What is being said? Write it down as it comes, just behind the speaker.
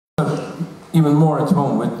even more at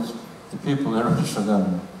home with the people in Russia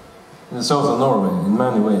than in the south of Norway in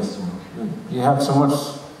many ways. You have so much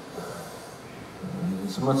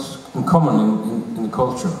in common in the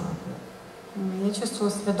culture. Я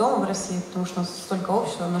чувствовала себя дома в России, потому что у нас столько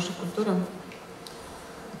общего в нашей культуре.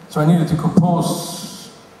 So I needed to compose.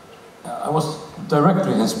 I was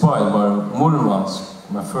directly inspired by Murmansk,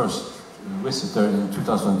 my first visit there in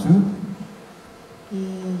 2002.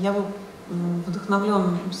 И я был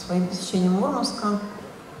вдохновлен своим посещением Мурманска.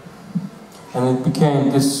 And it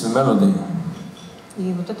became this melody.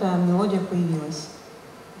 И вот эта мелодия появилась.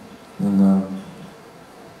 And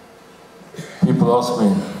people ask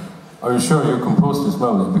me, "Are you sure you composed this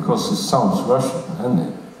melody? Because it sounds Russian."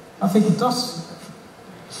 And I think it does.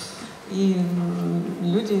 И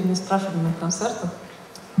люди меня спрашивали на концертах.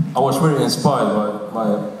 I was very inspired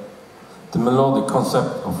by the melodic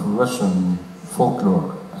concept of Russian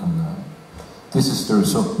folklore, and this is the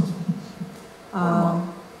result.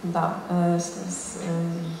 Да,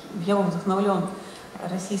 я был вдохновлен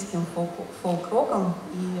российским фолк-роком,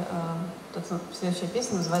 и следующая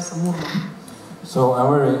песня называется «Мурман». So I'm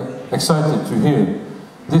very excited to hear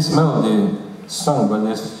this melody sung by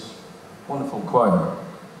this wonderful choir.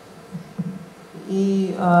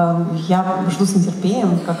 И я жду с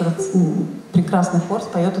нетерпением, как этот прекрасный хор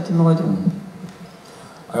споет эту мелодию.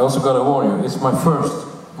 I also got to warn you, it's my first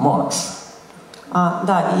march.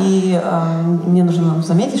 Да, и мне нужно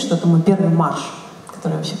заметить, что это мой первый марш,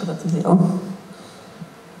 который я вообще когда-то делал.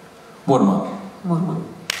 Мурман. Мурман.